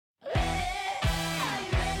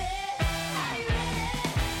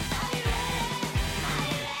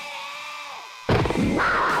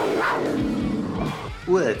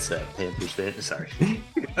What's up, Panthers fans? Sorry.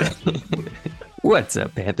 What's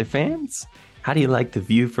up, Panther fans? How do you like the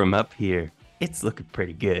view from up here? It's looking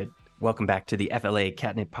pretty good. Welcome back to the FLA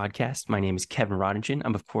Catnip Podcast. My name is Kevin Rodingen.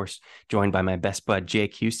 I'm, of course, joined by my best bud,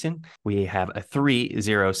 Jake Houston. We have a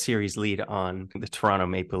 3-0 series lead on the Toronto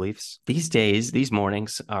Maple Leafs. These days, these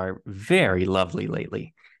mornings are very lovely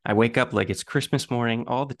lately. I wake up like it's Christmas morning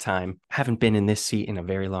all the time. Haven't been in this seat in a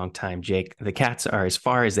very long time, Jake. The Cats are as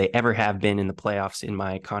far as they ever have been in the playoffs in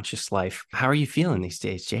my conscious life. How are you feeling these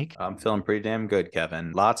days, Jake? I'm feeling pretty damn good,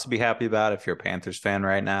 Kevin. Lots to be happy about if you're a Panthers fan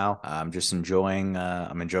right now. I'm just enjoying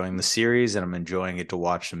the series, and I'm enjoying it to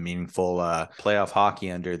watch some meaningful playoff hockey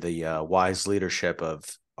under the wise leadership of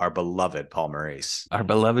our beloved Paul Maurice. Our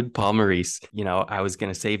beloved Paul Maurice. You know, I was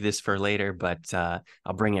going to save this for later, but I'll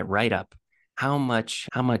bring it right up. How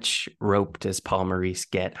much rope does Paul Maurice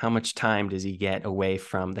get? How much time does he get away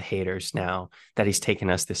from the haters now that he's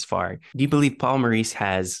taken us this far? Do you believe Paul Maurice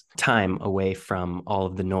has time away from all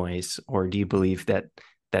of the noise, or do you believe that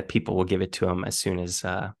people will give it to him as soon as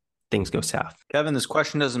things go south? Kevin, this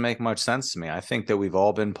question doesn't make much sense to me. I think that we've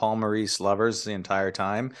all been Paul Maurice lovers the entire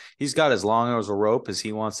time. He's got as long as a rope as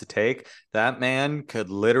he wants to take. That man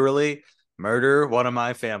could literally murder one of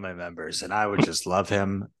my family members, and I would just love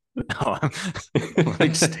him. No, let me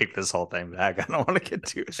just take this whole thing back. I don't want to get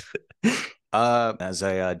too. As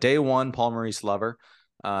a day one Paul Maurice lover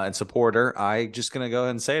and supporter, I just gonna go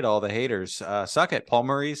ahead and say to all the haters, suck it. Paul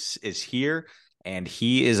Maurice is here, and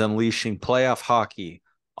he is unleashing playoff hockey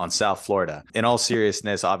on South Florida. In all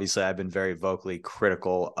seriousness, obviously, I've been very vocally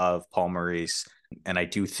critical of Paul Maurice, and I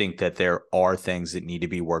do think that there are things that need to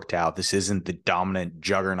be worked out. This isn't the dominant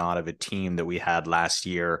juggernaut of a team that we had last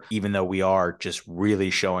year, even though we are just really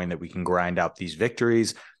showing that we can grind out these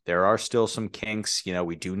victories. There are still some kinks. You know,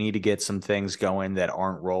 we do need to get some things going that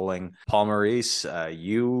aren't rolling. Paul Maurice,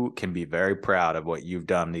 you can be very proud of what you've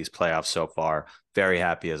done these playoffs so far. Very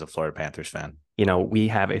happy as a Florida Panthers fan. You know, we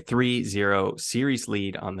have a 3-0 series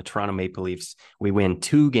lead on the Toronto Maple Leafs. We win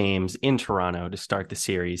 2 games in Toronto to start the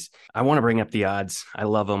series. I want to bring up the odds. I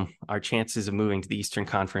love them. Our chances of moving to the Eastern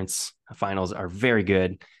Conference Finals are very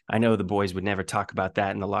good. I know the boys would never talk about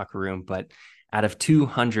that in the locker room, but out of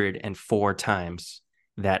 204 times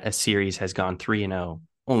that a series has gone 3-0,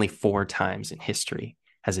 only 4 times in history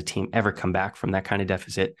has a team ever come back from that kind of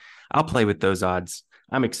deficit. I'll play with those odds.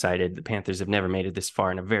 I'm excited. The Panthers have never made it this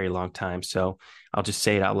far in a very long time, so I'll just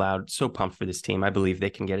say it out loud. So pumped for this team. I believe they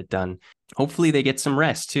can get it done. Hopefully they get some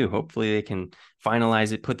rest too. Hopefully they can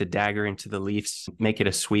finalize it, put the dagger into the Leafs, make it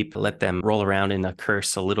a sweep, let them roll around in a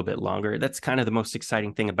curse a little bit longer. That's kind of the most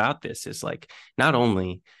exciting thing about this is, like, not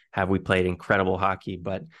only have we played incredible hockey,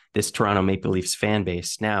 but this Toronto Maple Leafs fan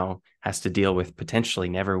base now has to deal with potentially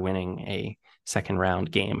never winning a second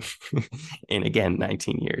round game in, again,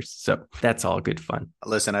 19 years. So that's all good fun.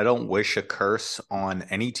 Listen, I don't wish a curse on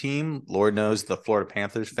any team. Lord knows the Florida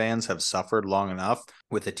Panthers fans have suffered long enough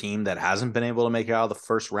with a team that hasn't been able to make it out of the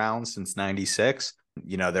first round since 96.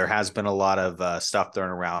 You know, there has been a lot of stuff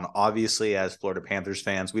thrown around. Obviously, as Florida Panthers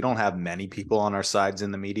fans, we don't have many people on our sides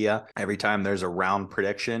in the media. Every time there's a round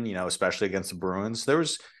prediction, you know, especially against the Bruins, there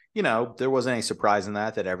wasn't any surprise in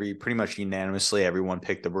that pretty much unanimously, everyone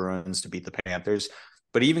picked the Bruins to beat the Panthers.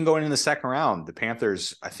 But even going in the second round, the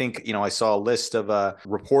Panthers, I think, you know, I saw a list of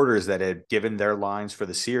reporters that had given their lines for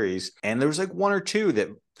the series, and there was like 1 or 2 that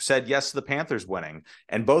said yes to the Panthers winning.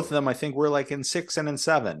 And both of them, I think, were like in 6 and in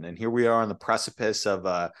 7. And here we are on the precipice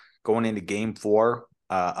of going into game 4.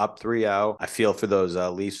 Up 3-0. I feel for those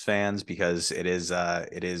Leafs fans because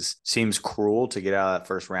it seems cruel to get out of that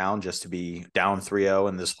first round just to be down 3-0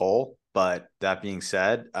 in this hole. But that being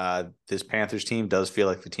said, this Panthers team does feel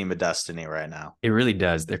like the team of destiny right now. It really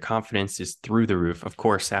does. Their confidence is through the roof. Of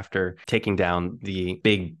course, after taking down the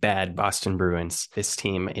big, bad Boston Bruins, this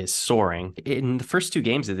team is soaring. In the first 2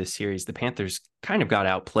 games of this series, the Panthers kind of got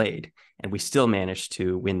outplayed, and we still managed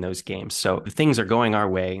to win those games. So things are going our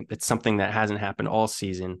way. It's something that hasn't happened all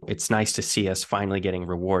season. It's nice to see us finally getting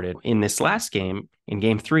rewarded. In this last game, in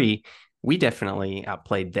game 3, we definitely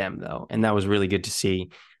outplayed them, though, and that was really good to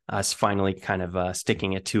see. Us finally kind of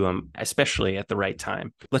sticking it to them, especially at the right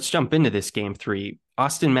time. Let's jump into this game 3.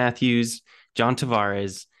 Austin Matthews, John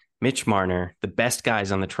Tavares, Mitch Marner, the best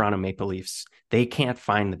guys on the Toronto Maple Leafs. They can't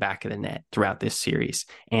find the back of the net throughout this series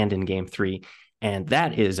and in game 3. And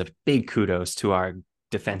that is a big kudos to our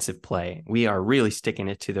defensive play. We are really sticking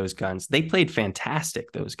it to those guns. They played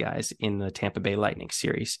fantastic, those guys, in the Tampa Bay Lightning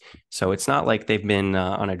series. So it's not like they've been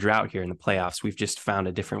on a drought here in the playoffs. We've just found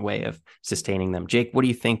a different way of sustaining them. Jake, what do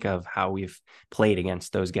you think of how we've played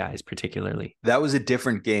against those guys particularly? That was a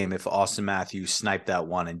different game if Austin Matthews sniped that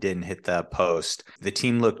one and didn't hit that post. The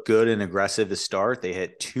team looked good and aggressive to start. They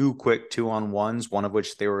hit 2 quick 2-on-1s, one of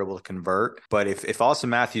which they were able to convert. But if Austin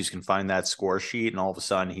Matthews can find that score sheet and all of a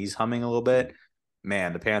sudden he's humming a little bit,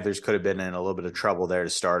 man, the Panthers could have been in a little bit of trouble there to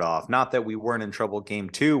start off. Not that we weren't in trouble game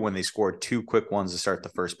 2 when they scored 2 quick ones to start the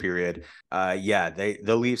first period.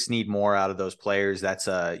 The Leafs need more out of those players. That's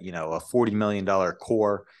a $40 million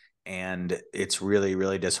core. And it's really,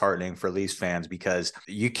 really disheartening for Leafs fans because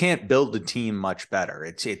you can't build a team much better.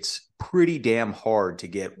 It's pretty damn hard to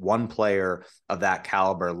get one player of that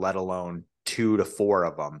caliber, let alone 2 to 4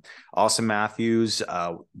 of them. Austin Matthews,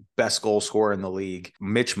 best goal scorer in the league.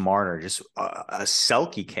 Mitch Marner, just a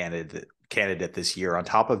Selke candidate this year, on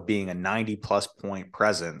top of being a 90-plus point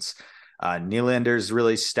presence. Nylander's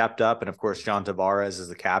really stepped up. And of course, John Tavares is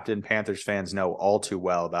the captain. Panthers fans know all too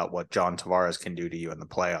well about what John Tavares can do to you in the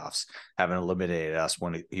playoffs, having eliminated us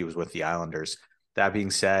when he was with the Islanders. That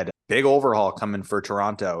being said, big overhaul coming for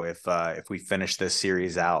Toronto if we finish this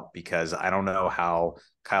series out, because I don't know how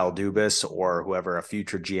Kyle Dubas or whoever a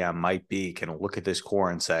future GM might be can look at this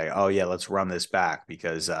core and say, oh yeah, let's run this back,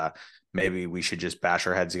 because maybe we should just bash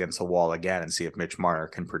our heads against the wall again and see if Mitch Marner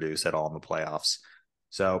can produce at all in the playoffs.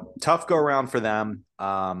 So tough go around for them.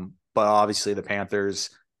 But obviously the Panthers,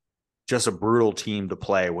 just a brutal team to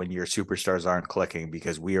play when your superstars aren't clicking,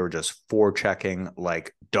 because we are just forechecking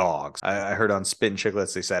like dogs. I heard on Spit and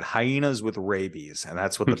Chicklets, they said hyenas with rabies, and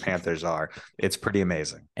that's what the Panthers are. It's pretty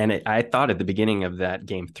amazing. And I thought at the beginning of that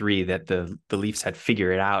game 3 that the Leafs had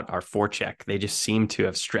figured out our forecheck. They just seemed to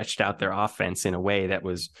have stretched out their offense in a way that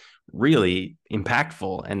was really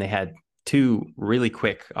impactful. And they had 2 really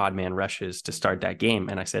quick odd man rushes to start that game.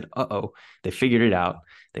 And I said, they figured it out.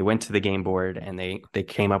 They went to the game board and they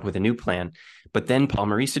came up with a new plan. But then Paul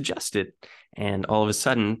Maurice adjusted. And all of a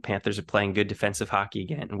sudden, Panthers are playing good defensive hockey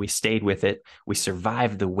again. And we stayed with it. We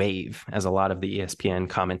survived the wave, as a lot of the ESPN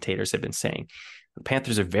commentators have been saying. The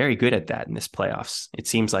Panthers are very good at that in this playoffs. It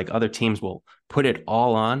seems like other teams will put it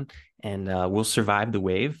all on and we'll survive the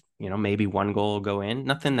wave. Maybe 1 goal will go in,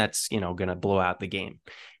 nothing that's, going to blow out the game.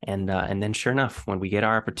 And then sure enough, when we get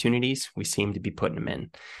our opportunities, we seem to be putting them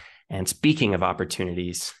in. And speaking of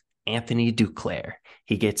opportunities, Anthony Duclair,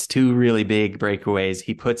 he gets 2 really big breakaways.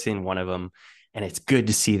 He puts in one of them, and it's good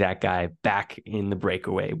to see that guy back in the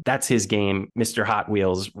breakaway. That's his game. Mr. Hot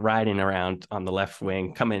Wheels riding around on the left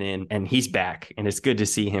wing, coming in, and he's back. And it's good to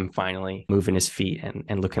see him finally moving his feet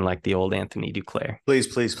and looking like the old Anthony Duclair. Please,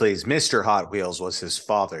 please, please. Mr. Hot Wheels was his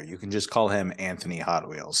father. You can just call him Anthony Hot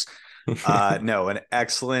Wheels. No, an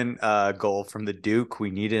excellent goal from the Duke.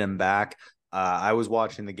 We needed him back. I was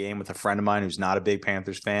watching the game with a friend of mine who's not a big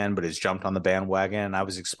Panthers fan, but has jumped on the bandwagon. And I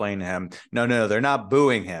was explaining to him, no, they're not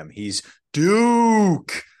booing him. He's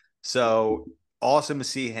Duke. So awesome to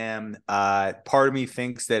see him. Part of me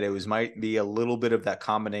thinks that might be a little bit of that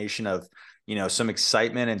combination of, some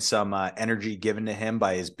excitement and some energy given to him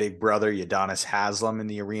by his big brother, Udonis Haslem, in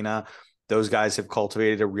the arena. Those guys have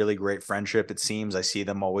cultivated a really great friendship, it seems. I see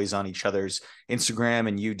them always on each other's Instagram,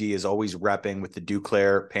 and UD is always repping with the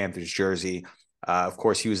Duclair Panthers jersey. Of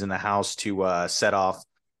course, he was in the house to set off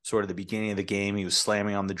sort of the beginning of the game. He was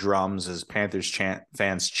slamming on the drums as Panthers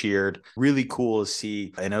fans cheered. Really cool to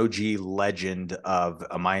see an OG legend of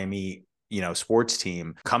a Miami sports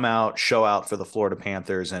team come out, show out for the Florida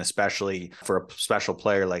Panthers, and especially for a special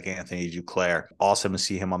player like Anthony Duclair. Awesome to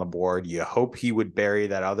see him on the board. You hope he would bury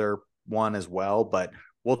that other one as well, but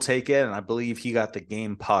we'll take it. And I believe he got the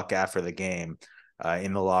game puck after the game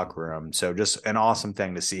in the locker room. So just an awesome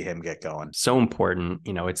thing to see him get going. So important.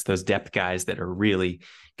 It's those depth guys that are really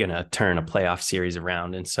going to turn a playoff series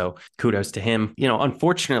around. And so kudos to him.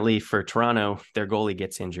 Unfortunately for Toronto, their goalie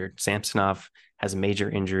gets injured. Samsonov has a major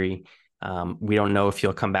injury. We don't know if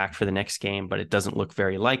he'll come back for the next game, but it doesn't look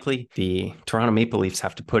very likely. The Toronto Maple Leafs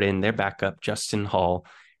have to put in their backup, Justin Hall,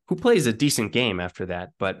 who plays a decent game after that.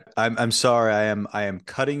 But I'm sorry, I am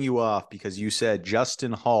cutting you off because you said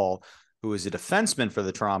Justin Hall, who is a defenseman for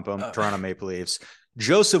the Toronto Maple Leafs.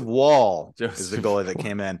 Joseph Wall is the goalie that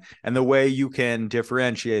came in. And the way you can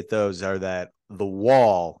differentiate those are that the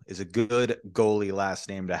Wall is a good goalie last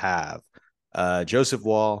name to have. Joseph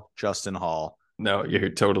Wall, Justin Hall. No, you're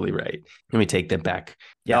totally right. Let me take that back.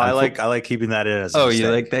 Yeah, no, I like keeping that in. You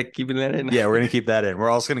like that, keeping that in? Yeah, we're going to keep that in. We're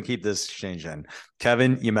also going to keep this exchange in.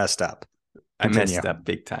 Kevin, you messed up. I Continue. messed up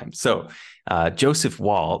big time. So Joseph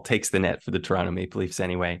Wall takes the net for the Toronto Maple Leafs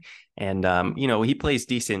anyway. And, he plays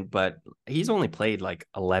decent, but he's only played like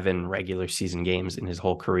 11 regular season games in his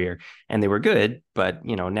whole career. And they were good. But,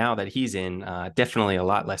 now that he's in, definitely a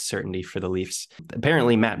lot less certainty for the Leafs.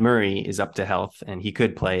 Apparently, Matt Murray is up to health and he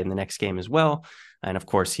could play in the next game as well. And of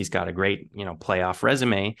course, he's got a great, playoff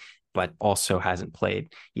resume, but also hasn't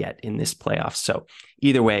played yet in this playoff. So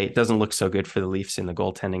either way, it doesn't look so good for the Leafs in the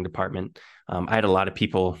goaltending department. I had a lot of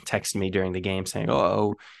people text me during the game saying,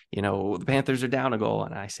 "Oh, the Panthers are down a goal."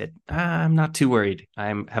 And I said, I'm not too worried. I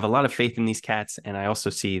have a lot of faith in these Cats. And I also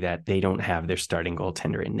see that they don't have their starting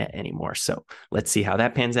goaltender in net anymore. So let's see how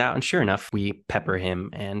that pans out. And sure enough, we pepper him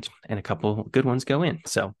and a couple good ones go in.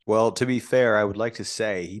 So, well, to be fair, I would like to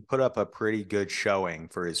say he put up a pretty good showing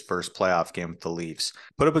for his first playoff game with the Leafs.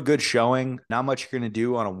 Put up a good showing. Not much you're going to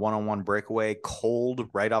do on a one-on-one breakaway, cold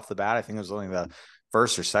right off the bat. I think it was only the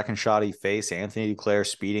first or second shot he faced. Anthony Duclair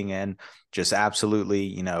speeding in, just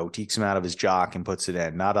absolutely, tekes him out of his jock and puts it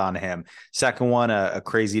in. Not on him. Second one, a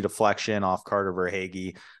crazy deflection off Carter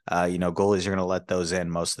Verhaeghe. Goalies are going to let those in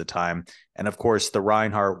most of the time. And of course, the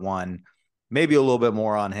Reinhart one, maybe a little bit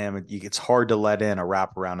more on him. It's hard to let in a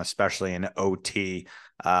wraparound, especially in OT.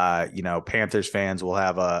 Panthers fans will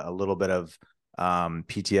have a little bit of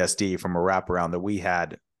PTSD from a wraparound that we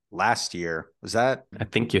had last year. Was that? I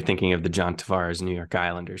think you're thinking of the John Tavares New York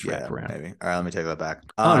Islanders wraparound. Maybe. All right, let me take that back.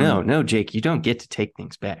 No, Jake, you don't get to take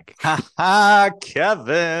things back.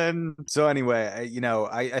 Kevin. So anyway,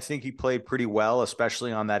 I think he played pretty well,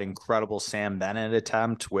 especially on that incredible Sam Bennett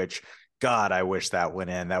attempt, which, God, I wish that went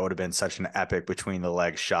in. That would have been such an epic between the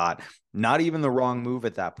legs shot. Not even the wrong move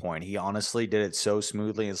at that point. He honestly did it so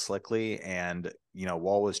smoothly and slickly, and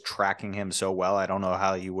Wall was tracking him so well. I don't know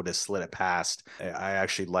how he would have slid it past. I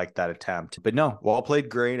actually liked that attempt. But no, Wall played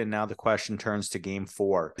great, and now the question turns to game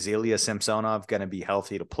 4. Is Ilya Samsonov going to be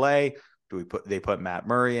healthy to play? Do they put Matt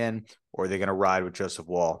Murray in, or are they going to ride with Joseph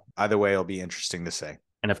Wall? Either way, it'll be interesting to see.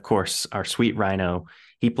 And of course, our sweet Rhino,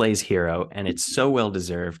 he plays hero, and it's so well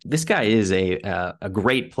deserved. This guy is a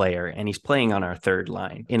great player, and he's playing on our third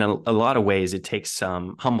line. In a lot of ways, it takes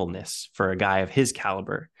some humbleness for a guy of his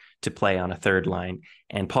caliber to play on a third line.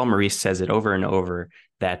 And Paul Maurice says it over and over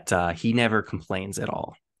that he never complains at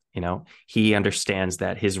all. He understands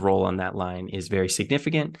that his role on that line is very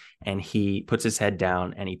significant, and he puts his head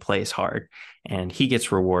down and he plays hard, and he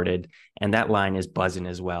gets rewarded, and that line is buzzing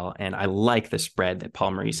as well. And I like the spread that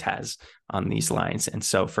Paul Maurice has on these lines. And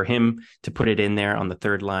so for him to put it in there on the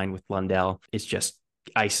third line with Lundell is just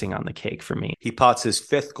icing on the cake for me. He pots his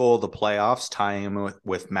 5th goal of the playoffs, tying him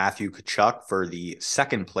with Matthew Tkachuk for the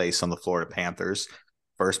 2nd place on the Florida Panthers.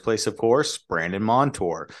 First place, of course, Brandon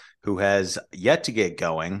Montour, who has yet to get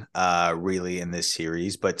going really in this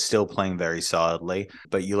series, but still playing very solidly.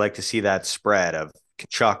 But you like to see that spread of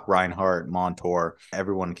Tkachuk, Reinhart, Montour,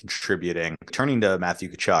 everyone contributing. Turning to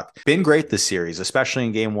Matthew Tkachuk, been great this series, especially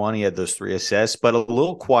in game 1. He had those 3 assists, but a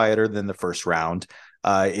little quieter than the first round.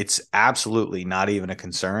 It's absolutely not even a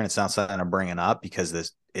concern. It's not something I'm bringing up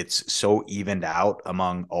because it's so evened out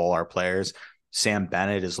among all our players. Sam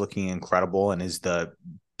Bennett is looking incredible and is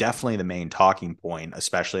definitely the main talking point,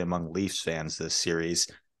 especially among Leafs fans this series.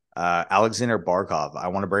 Alexander Barkov, I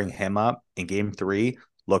want to bring him up. In game 3,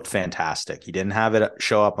 looked fantastic. He didn't have it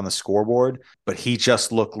show up on the scoreboard, but he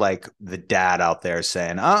just looked like the dad out there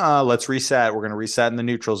saying, let's reset. We're going to reset in the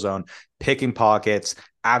neutral zone, picking pockets,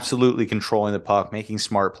 absolutely controlling the puck, making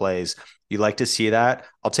smart plays. You like to see that?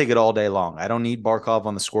 I'll take it all day long. I don't need Barkov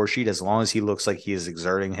on the score sheet as long as he looks like he is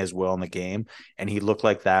exerting his will in the game, and he looked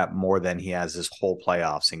like that more than he has this whole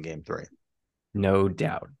playoffs in game 3. No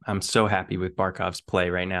doubt. I'm so happy with Barkov's play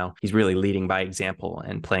right now. He's really leading by example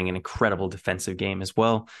and playing an incredible defensive game as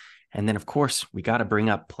well. And then, of course, we got to bring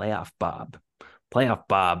up Playoff Bob. Playoff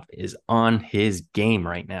Bob is on his game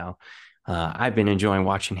right now. I've been enjoying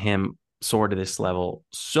watching him soar to this level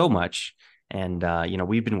so much. And,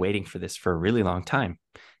 we've been waiting for this for a really long time.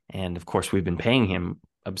 And of course, we've been paying him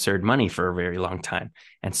absurd money for a very long time.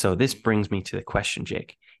 And so this brings me to the question,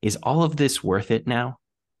 Jake, is all of this worth it now?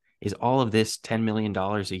 Is all of this $10 million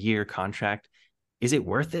a year contract, is it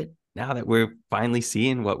worth it now that we're finally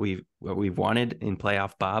seeing what we've wanted in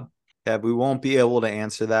Playoff Bob? Yeah, we won't be able to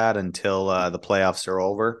answer that until the playoffs are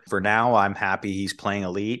over. For now, I'm happy he's playing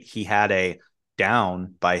elite. He had a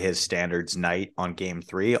down by his standards night on game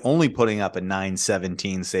 3, only putting up a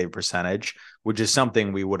 917 save percentage, which is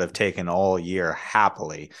something we would have taken all year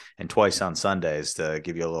happily, and twice on Sundays to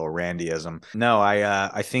give you a little Randyism. No,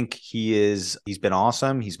 I think he's been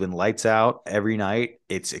awesome. He's been lights out every night.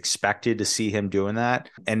 It's expected to see him doing that.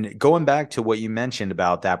 And going back to what you mentioned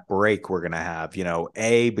about that break we're going to have,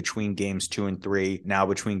 between games 2 and 3, now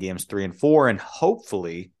between games 3 and 4, and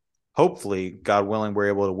hopefully, God willing, we're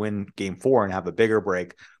able to win game 4 and have a bigger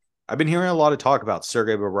break. I've been hearing a lot of talk about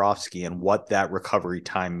Sergei Bobrovsky and what that recovery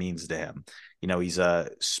time means to him. He's a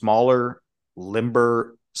smaller,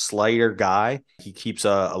 limber, slighter guy. He keeps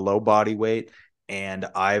a low body weight. And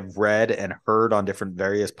I've read and heard on different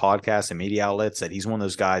various podcasts and media outlets that he's one of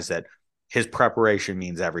those guys that his preparation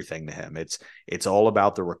means everything to him. It's all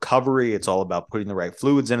about the recovery. It's all about putting the right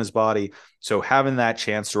fluids in his body. So having that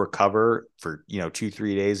chance to recover for,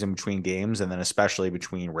 2-3 days in between games, and then especially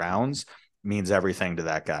between rounds, means everything to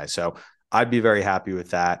that guy. So I'd be very happy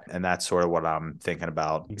with that. And that's sort of what I'm thinking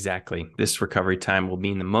about. Exactly. This recovery time will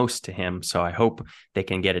mean the most to him. So I hope they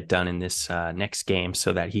can get it done in this next game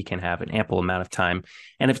so that he can have an ample amount of time.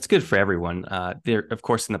 And if it's good for everyone, there, of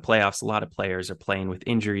course, in the playoffs, a lot of players are playing with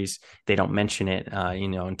injuries. They don't mention it,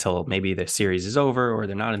 until maybe the series is over or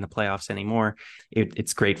they're not in the playoffs anymore.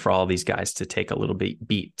 It's great for all these guys to take a little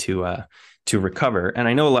beat to recover. And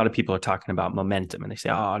I know a lot of people are talking about momentum and they say,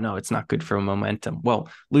 oh, no, it's not good for momentum. Well,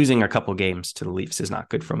 losing a couple games to the Leafs is not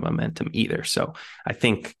good for momentum either. So I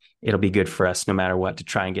think it'll be good for us no matter what to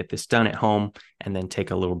try and get this done at home and then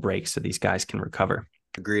take a little break so these guys can recover.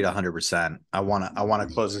 Agreed 100%. I want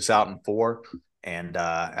to close this out in 4 and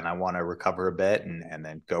I want to recover a bit and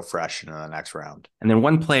then go fresh into the next round. And then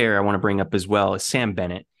one player I want to bring up as well is Sam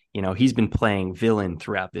Bennett. He's been playing villain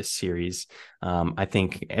throughout this series. I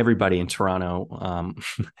think everybody in Toronto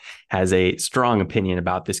has a strong opinion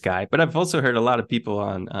about this guy, but I've also heard a lot of people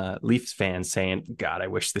on Leafs fans saying, God, I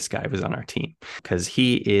wish this guy was on our team because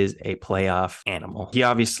he is a playoff animal. He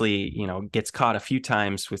obviously, gets caught a few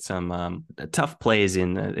times with some tough plays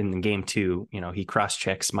in game 2. He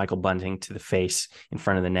cross-checks Michael Bunting to the face in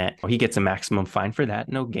front of the net. He gets a maximum fine for that.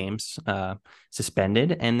 No games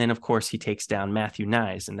suspended. And then, of course, he takes down Matthew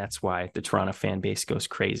Knies, and that's why the Toronto fan base goes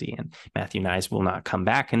crazy. And Matthew Knies will not come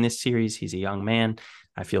back in this series. He's a young man.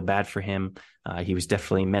 I feel bad for him. He was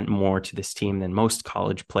definitely meant more to this team than most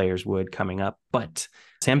college players would coming up. But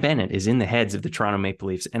Sam Bennett is in the heads of the Toronto Maple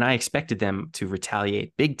Leafs, and I expected them to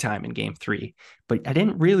retaliate big time in game 3, but I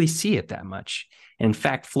didn't really see it that much. And in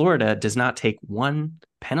fact, Florida does not take one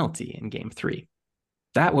penalty in game 3.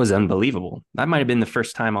 That was unbelievable. That might have been the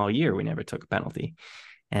first time all year we never took a penalty.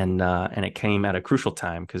 And it came at a crucial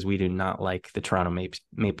time because we do not like the Toronto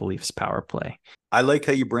Maple Leafs power play. I like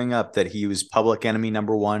how you bring up that he was public enemy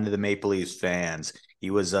number 1 to the Maple Leafs fans.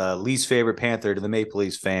 He was least favorite Panther to the Maple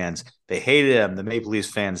Leafs fans. They hated him. The Maple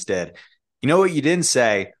Leafs fans did. You know what you didn't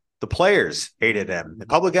say? The players hated him. The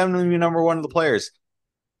public enemy number 1 to the players.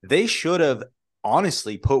 They should have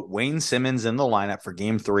honestly put Wayne Simmons in the lineup for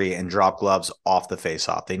game 3 and drop gloves off the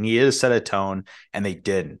faceoff. They needed to set a tone, and they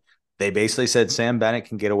didn't. They basically said Sam Bennett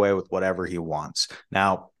can get away with whatever he wants.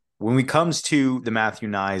 Now, when it comes to the Matthew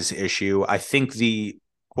Knies issue, I think the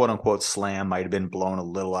quote-unquote slam might have been blown a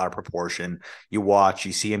little out of proportion. You watch,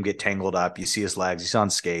 you see him get tangled up, you see his legs, he's on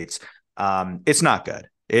skates. It's not good.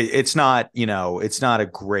 It's not a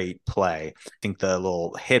great play. I think the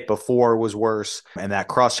little hit before was worse, and that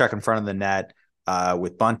cross-check in front of the net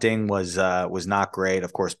with Bunting was not great.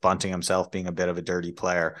 Of course, Bunting himself being a bit of a dirty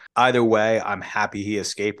player. Either way, I'm happy he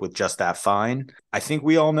escaped with just that fine. I think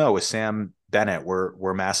we all know with Sam Bennett,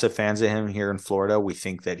 we're massive fans of him here in Florida. We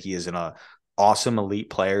think that he is an awesome elite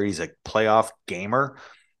player. He's a playoff gamer.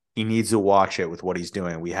 He needs to watch it with what he's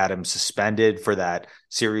doing. We had him suspended for that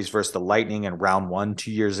series versus the Lightning in round 1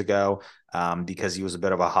 2 years ago because he was a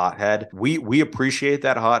bit of a hothead. We appreciate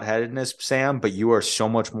that hot-headedness, Sam, but you are so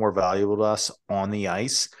much more valuable to us on the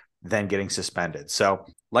ice than getting suspended. So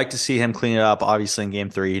like to see him clean it up. Obviously in game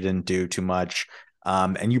 3, he didn't do too much.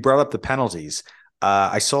 And you brought up the penalties.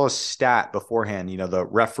 I saw a stat beforehand. The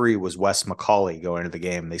referee was Wes McCauley going into the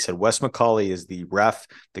game. They said Wes McCauley is the ref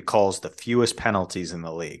that calls the fewest penalties in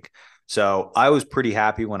the league. So I was pretty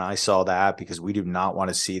happy when I saw that because we do not want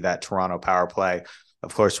to see that Toronto power play.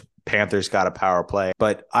 Of course, Panthers got a power play,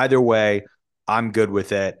 but either way, I'm good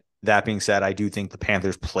with it. That being said, I do think the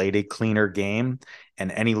Panthers played a cleaner game,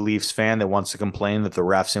 and any Leafs fan that wants to complain that the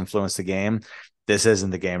refs influenced the game, this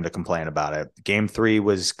isn't the game to complain about it. Game 3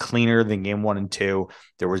 was cleaner than game 1 and 2.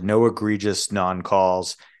 There was no egregious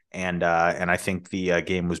non-calls, and I think the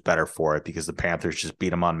game was better for it because the Panthers just beat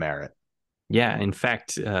them on merit. Yeah, in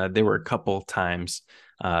fact, there were a couple times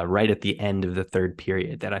right at the end of the third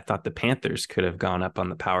period that I thought the Panthers could have gone up on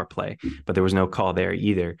the power play, but there was no call there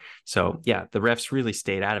either. So yeah, the refs really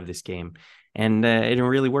stayed out of this game. And it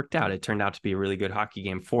really worked out. It turned out to be a really good hockey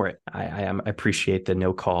game for it. I appreciate the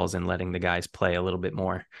no calls and letting the guys play a little bit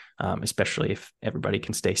more, especially if everybody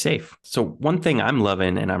can stay safe. So one thing I'm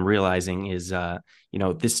loving and I'm realizing is,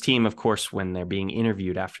 this team, of course, when they're being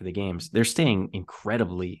interviewed after the games, they're staying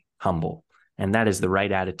incredibly humble. And that is the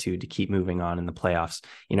right attitude to keep moving on in the playoffs.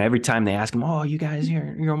 Every time they ask them, "Oh, you guys,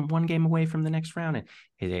 you're one game away from the next round," and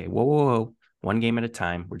hey, whoa, whoa, whoa. One game at a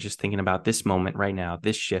time. We're just thinking about this moment right now,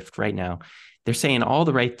 this shift right now. They're saying all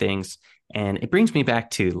the right things. And it brings me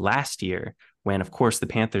back to last year when, of course, the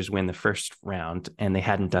Panthers win the first round, and they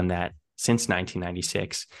hadn't done that since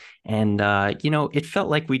 1996. And, it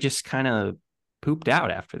felt like we just kind of pooped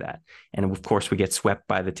out after that. And of course, we get swept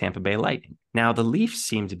by the Tampa Bay Lightning. Now, the Leafs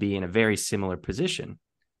seem to be in a very similar position,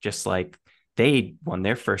 just like they won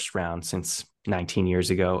their first round since 19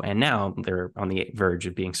 years ago, and now they're on the verge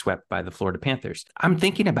of being swept by the Florida Panthers. I'm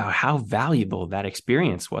thinking about how valuable that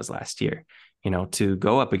experience was last year, to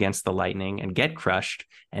go up against the Lightning and get crushed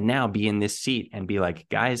and now be in this seat and be like,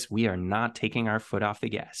 guys, we are not taking our foot off the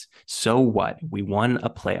gas. So what? We won a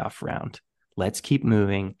playoff round. Let's keep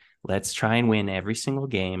moving. Let's try and win every single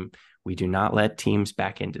game. We do not let teams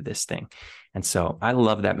back into this thing. And so I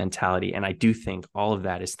love that mentality. And I do think all of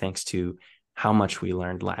that is thanks to how much we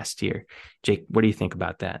learned last year. Jake, what do you think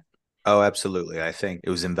about that? Oh, absolutely. I think it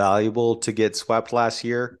was invaluable to get swept last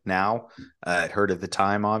year. Now, it hurt at the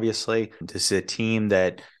time, obviously. This is a team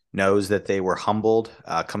that knows that they were humbled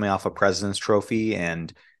coming off a President's Trophy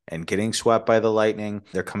and getting swept by the Lightning.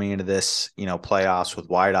 They're coming into this, playoffs with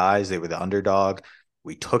wide eyes. They were the underdog.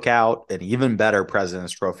 We took out an even better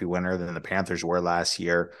President's Trophy winner than the Panthers were last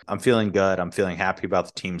year. I'm feeling good. I'm feeling happy about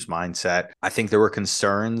the team's mindset. I think there were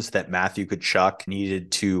concerns that Matthew Tkachuk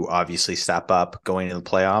needed to obviously step up going into the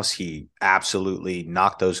playoffs. He absolutely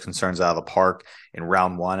knocked those concerns out of the park in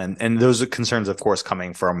round one. And those are concerns, of course,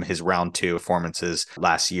 coming from his round two performances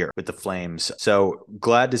last year with the Flames. So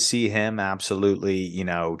glad to see him absolutely,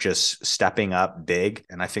 just stepping up big.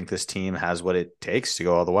 And I think this team has what it takes to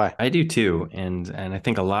go all the way. I do too. And I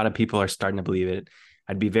think a lot of people are starting to believe it.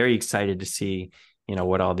 I'd be very excited to see,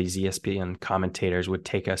 what all these ESPN commentators would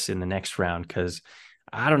take us in the next round, because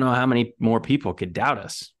I don't know how many more people could doubt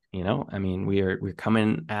us. We're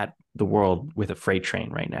coming at the world with a freight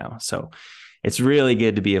train right now. So it's really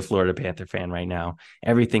good to be a Florida Panther fan right now.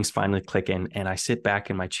 Everything's finally clicking. And I sit back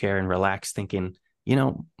in my chair and relax thinking,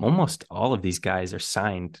 almost all of these guys are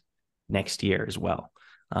signed next year as well.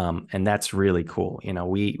 And that's really cool.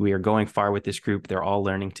 We are going far with this group. They're all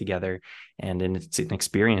learning together, and it's an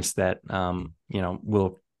experience that,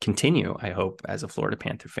 will continue, I hope, as a Florida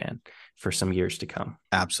Panther fan for some years to come.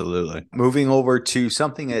 Absolutely. Moving over to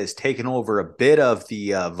something that has taken over a bit of the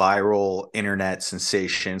viral internet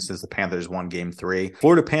sensation since the Panthers won game 3.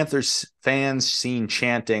 Florida Panthers fans seen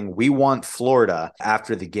chanting, "We want Florida,"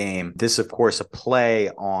 after the game. This, of course, a play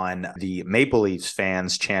on the Maple Leafs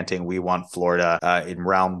fans chanting, "We want Florida," in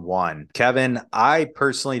round one. Kevin, I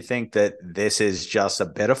personally think that this is just a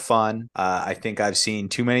bit of fun. I think I've seen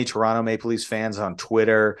too many Toronto Maple Leafs fans on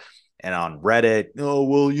Twitter and on Reddit, "Oh,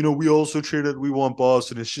 well, we also chanted we want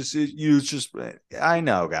Boston." It's just, I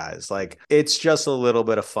know, guys, like, it's just a little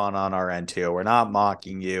bit of fun on our end too. We're not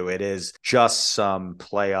mocking you. It is just some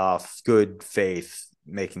playoff good faith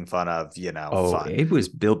making fun of, fun. It was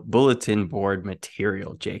built bulletin board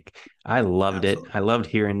material, Jake. I loved Absolutely. It. I loved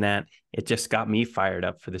hearing that. It just got me fired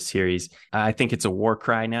up for the series. I think it's a war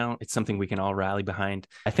cry now. It's something we can all rally behind.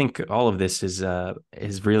 I think all of this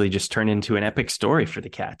is really just turned into an epic story for the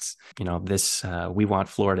Cats. This "We want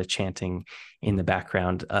Florida" chanting in the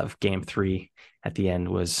background of game 3 at the end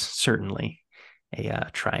was certainly a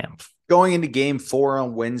triumph. Going into game 4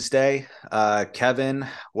 on Wednesday, Kevin,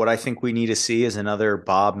 what I think we need to see is another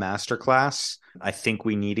Bob masterclass. I think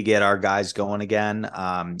we need to get our guys going again.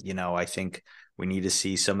 I think we need to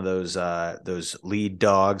see some of those lead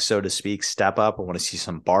dogs, so to speak, step up. I want to see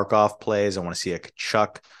some bark-off plays. I want to see a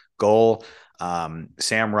Tkachuk goal.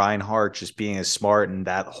 Sam Reinhart just being as smart, and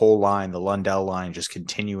that whole line, the Lundell line, just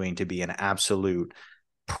continuing to be an absolute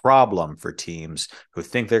problem for teams who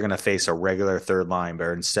think they're going to face a regular third line, but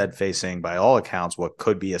are instead facing, by all accounts, what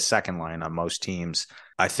could be a second line on most teams.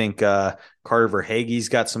 I think Carter Verhaeghe's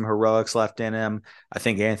got some heroics left in him. I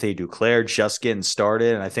think Anthony Duclair just getting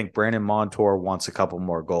started, and I think Brandon Montour wants a couple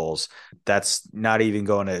more goals. That's not even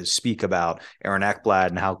going to speak about Aaron Ekblad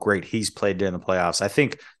and how great he's played during the playoffs. I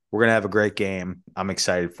think We're going to have a great game. I'm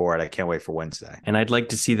excited for it. I can't wait for Wednesday. And I'd like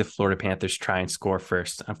to see the Florida Panthers try and score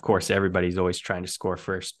first. Of course, everybody's always trying to score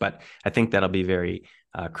first, but I think that'll be very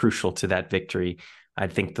crucial to that victory. I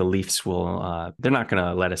think the Leafs will, they're not going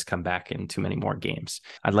to let us come back in too many more games.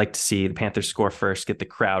 I'd like to see the Panthers score first, get the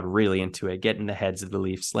crowd really into it, get in the heads of the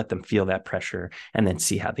Leafs, let them feel that pressure, and then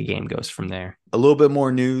see how the game goes from there. A little bit more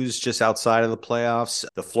news just outside of the playoffs.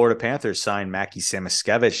 The Florida Panthers signed Mackie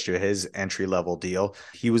Samoskevich to his entry-level deal.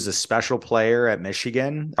 He was a special player at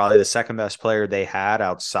Michigan, probably the second best player they had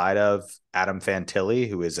outside of Adam Fantilli,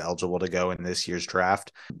 who is eligible to go in this year's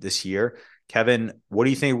draft this year. Kevin, what do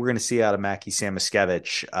you think we're going to see out of Mackie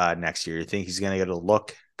Samoskevich next year? You think he's going to get a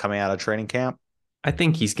look coming out of training camp? I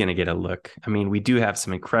think he's going to get a look. I mean, we do have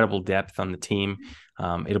some incredible depth on the team.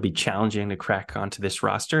 It'll be challenging to crack onto this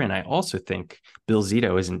roster. And I also think Bill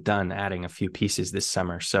Zito isn't done adding a few pieces this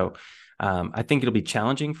summer. So I think it'll be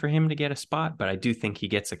challenging for him to get a spot, but I do think he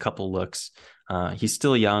gets a couple looks. He's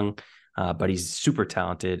still young, but he's super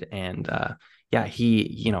talented. And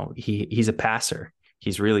he's a passer.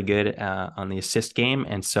 He's really good on the assist game.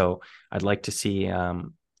 And so I'd like to see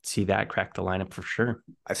that crack the lineup for sure.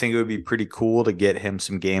 I think it would be pretty cool to get him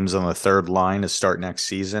some games on the third line to start next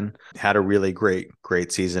season. Had a really great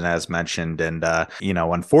season, as mentioned. And,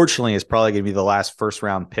 unfortunately, it's probably going to be the last first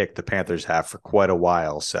round pick the Panthers have for quite a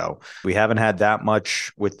while. So we haven't had that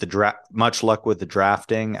much much luck with the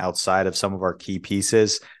drafting outside of some of our key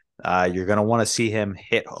pieces. You're going to want to see him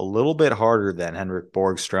hit a little bit harder than Henrik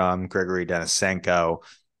Borgstrom, Gregory Denisenko,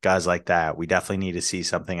 guys like that. We definitely need to see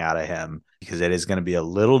something out of him because it is going to be a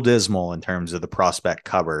little dismal in terms of the prospect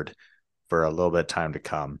cupboard for a little bit of time to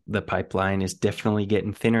come. The pipeline is definitely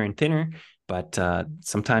getting thinner and thinner, but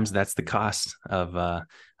sometimes that's the cost of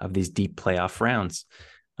these deep playoff rounds.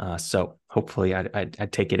 So hopefully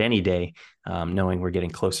I'd take it any day, knowing we're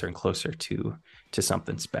getting closer and closer to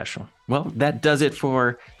something special. Well, that does it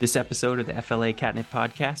for this episode of the FLA Catnip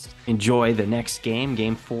Podcast. Enjoy the next game,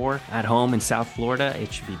 Game 4, at home in South Florida.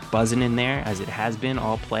 It should be buzzing in there as it has been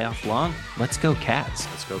all playoff long. Let's go Cats.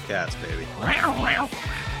 Let's go Cats, baby.